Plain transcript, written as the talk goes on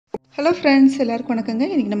Hello friends, எல்லாருக்கும் வணக்கங்க.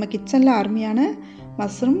 இன்றைக்கி நம்ம கிச்சனில் அருமையான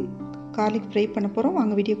மஷ்ரூம் கார்லிக் ஃப்ரை பண்ண போகிறோம்.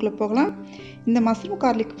 வாங்க வீடியோக்குள்ளே போகலாம். இந்த மஷ்ரூம்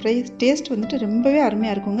கார்லிக் ஃப்ரை டேஸ்ட் வந்துட்டு ரொம்பவே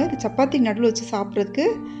அருமையாக இருக்குங்க. இது சப்பாத்தி நடுவில் வச்சு சாப்பிட்றதுக்கு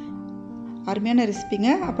அருமையான ரெசிபிங்க.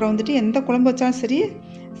 அப்புறம் வந்துட்டு எந்த குழம்பு வச்சாலும் சரி,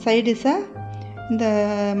 சைடிஷாக இந்த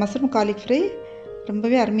மஷ்ரூம் கார்லிக் ஃப்ரை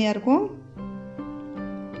ரொம்பவே அருமையாக இருக்கும்.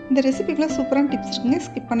 இந்த ரெசிபிக்கெலாம் சூப்பரான டிப்ஸ் இருக்குங்க.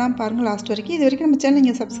 ஸ்கிப் பண்ணாமல் பாருங்கள் லாஸ்ட் வரைக்கும். இது வரைக்கும் நம்ம சேனல்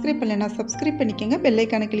நீங்கள் சப்ஸ்கிரைப் பண்ணலைன்னா சப்ஸ்கிரைப் பண்ணிக்கோங்க, பெல்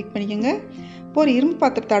ஐக்கானை கிளிக் பண்ணிக்கோங்க. இப்போ ஒரு இரும்பு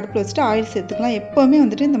பாத்திரத்தை அடுப்பில் வச்சுட்டு ஆயில் சேர்த்துக்கலாம். எப்போவுமே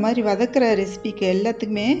வந்துட்டு இந்த மாதிரி வதக்கிற ரெசிபிக்கு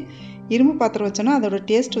எல்லாத்துக்குமே இரும்பு பாத்திரம் வச்சோன்னா அதோட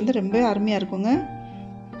டேஸ்ட் வந்து ரொம்பவே அருமையாக இருக்குங்க.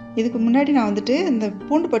 இதுக்கு முன்னாடி நான் வந்துட்டு இந்த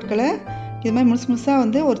பூண்டு பற்களை இது மாதிரி முழுசாக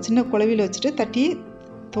வந்து ஒரு சின்ன குழவியில் வச்சுட்டு தட்டி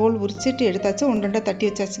தோல் உரிச்சிட்டு எடுத்தாச்சு. 1-2 தட்டி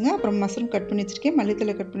வச்சாச்சுங்க. அப்புறம் மஷ்ரூம் கட் பண்ணி வச்சுருக்கேன்,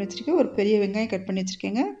 மல்லித்தலை கட் பண்ணி வச்சுருக்கேன், ஒரு பெரிய வெங்காயம் கட் பண்ணி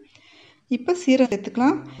வச்சுருக்கேங்க. இப்போ சீரகம்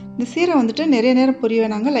சேர்த்துக்கலாம். இந்த சீரகம் வந்துட்டு நிறைய நேரம் பொரிய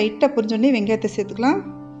வேணாங்க, லைட்டாக பொரிஞ்சோடனே வெங்காயத்தை சேர்த்துக்கலாம்.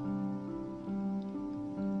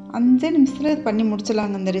 5 நிமிஷத்தில் இது பண்ணி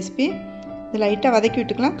முடிச்சிடலாங்க இந்த ரெசிபி. இது லைட்டாக வதக்கி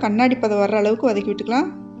விட்டுக்கலாம். கண்ணாடி பதம் வர்ற அளவுக்கு வதக்கி விட்டுக்கலாம்.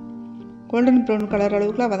 கோல்டன் ப்ரௌன் கலர்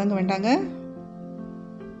அளவுக்குலாம் வதங்க வேண்டாங்க.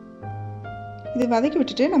 இது வதக்கி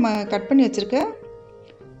விட்டுட்டு நம்ம கட் பண்ணி வச்சுருக்க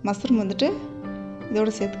மஷ்ரூம் வந்துட்டு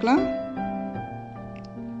இதோடு சேர்த்துக்கலாம்.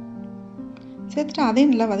 சேர்த்துட்டு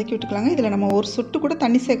அதையும் நல்லா வதக்கி விட்டுக்கலாங்க. இதில் நம்ம ஒரு சொட்டு கூட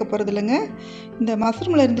தண்ணி சேர்க்க போகிறது இல்லைங்க. இந்த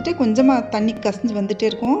மஷ்ரூமில் இருந்துட்டு கொஞ்சமாக தண்ணி கசிஞ்சு வந்துகிட்டே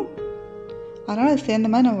இருக்கும். அதனால் அது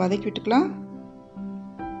சேர்ந்த மாதிரி நம்ம வதக்கி விட்டுக்கலாம்.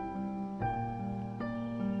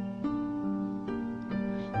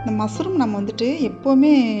 இந்த மஷ்ரூம் நம்ம வந்துட்டு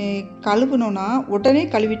எப்போவுமே கழுவுனோன்னா உடனே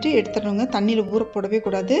கழுவிட்டு எடுத்துடணுங்க. தண்ணியில் ஊற போடவே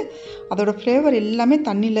கூடாது. அதோடய ஃப்ளேவர் எல்லாமே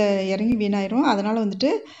தண்ணியில் இறங்கி வீணாயிரும். அதனால்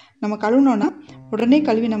வந்துட்டு நம்ம கழுவுனோன்னா உடனே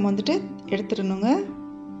கழுவி நம்ம வந்துட்டு எடுத்துடணுங்க.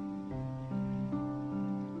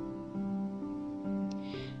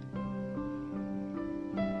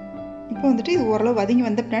 இப்போ வந்துட்டு இது ஓரளவு வதங்கி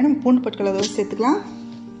வந்த பின்னாடி நம்ம பூண்டு பற்களை அதோடு சேர்த்துக்கலாம்.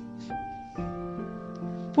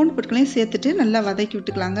 பூண்டு பற்களையும் சேர்த்துட்டு நல்லா வதக்கி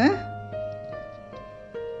விட்டுக்கலாங்க.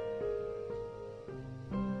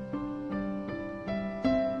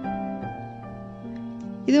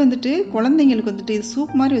 இது வந்துட்டு குழந்தைங்களுக்கு வந்துட்டு இது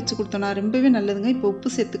சூப் மாதிரி வச்சு கொடுத்தோன்னா ரொம்பவே நல்லதுங்க. இப்போ உப்பு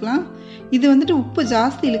சேர்த்துக்கலாம். இது வந்துட்டு உப்பு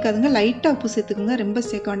ஜாஸ்தி இழுக்காதுங்க, லைட்டாக உப்பு சேர்த்துக்குங்க, ரொம்ப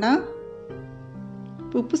சேர்க்க வேண்டாம்.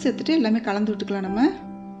 இப்போ உப்பு சேர்த்துட்டு எல்லாமே கலந்து விட்டுக்கலாம் நம்ம.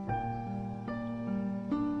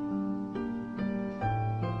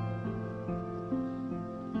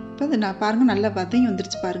 இப்போ அது நான் பாருங்கள் நல்லா வதங்கி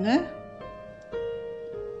வந்துருச்சு பாருங்கள்.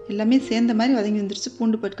 எல்லாமே சேர்ந்த மாதிரி வதங்கி வந்துருச்சு.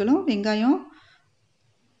 பூண்டு பற்களும் வெங்காயம்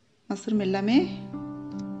மஷ்ரூம் எல்லாமே.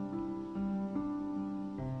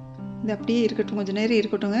 இது அப்படியே இருக்கட்டும், கொஞ்சம் நேரம்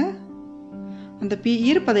இருக்கட்டுங்க. அந்த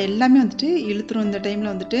ஈரப்பதம் எல்லாமே வந்துட்டு இழுத்துரும் இந்த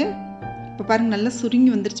டைமில் வந்துட்டு. இப்போ பாருங்கள் நல்லா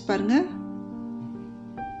சுருங்கி வந்துருச்சு பாருங்கள்.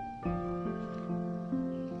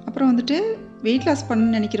 அப்புறம் வந்துட்டு வெயிட் லாஸ்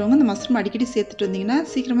பண்ணணும்னு நினைக்கிறவங்க இந்த மஷ்ரூம் அடிக்கடி சேர்த்துட்டு வந்தீங்கன்னா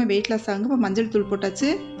சீக்கிரமாக வெயிட் லாஸ் ஆகுங்க. இப்போ மஞ்சள் தூள் போட்டாச்சு,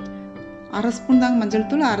 1/2 ஸ்பூன் தாங்க மஞ்சள்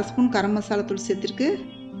தூள், 1/2 ஸ்பூன் கரம் மசாலா தூள் சேர்த்துருக்கு.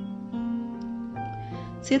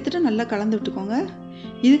 சேர்த்துட்டு நல்லா கலந்து விட்டுக்கோங்க.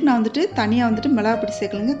 இதுக்கு நான் வந்துட்டு தனியாக வந்துட்டு மிளகாப்பொடி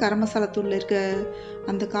சேர்க்கலைங்க. கரம் மசாலா தூளில் இருக்க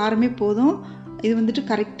அந்த காரமே போதும். இது வந்துட்டு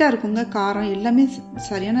கரெக்டாக இருக்குங்க. காரம் எல்லாமே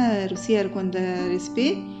சரியான ருசியாக இருக்கும் இந்த ரெசிபி.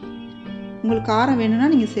 உங்களுக்கு காரம் வேணும்னா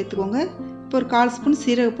நீங்கள் சேர்த்துக்கோங்க. இப்போ ஒரு 1/4 ஸ்பூன்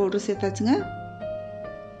சீரக பவுடர் சேர்த்தாச்சுங்க.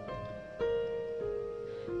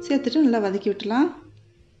 சேர்த்துட்டு நல்லா வதக்கி விட்டுலாம்.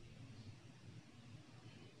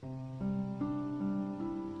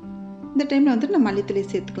 இந்த டைமில் வந்துட்டு நம்ம மல்லித்தலையை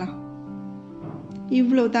சேர்த்துக்கலாம்.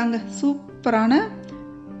 இவ்வளோ தாங்க, சூப்பரான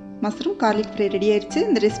மஷ்ரூம் கார்லிக் ஃப்ரை ரெடி ஆயிடுச்சு.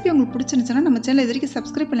 இந்த ரெசிபி உங்களுக்கு பிடிச்சிருந்துச்சுன்னா நம்ம சேனல் இது வரைக்கும்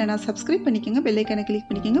சப்ஸ்கிரைப் பண்ணலைன்னா சப்ஸ்கிரைப் பண்ணிக்கோங்க, பெல் ஐக்கானை கிளிக்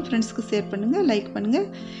பண்ணிக்கோங்க, ஃப்ரெண்ட்ஸ்க்கு ஷேர் பண்ணுங்கள், லைக் பண்ணுங்கள்,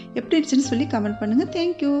 எப்படி இருந்துச்சுன்னு சொல்லி கமெண்ட் பண்ணுங்கள்.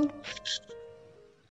 தேங்க்யூ.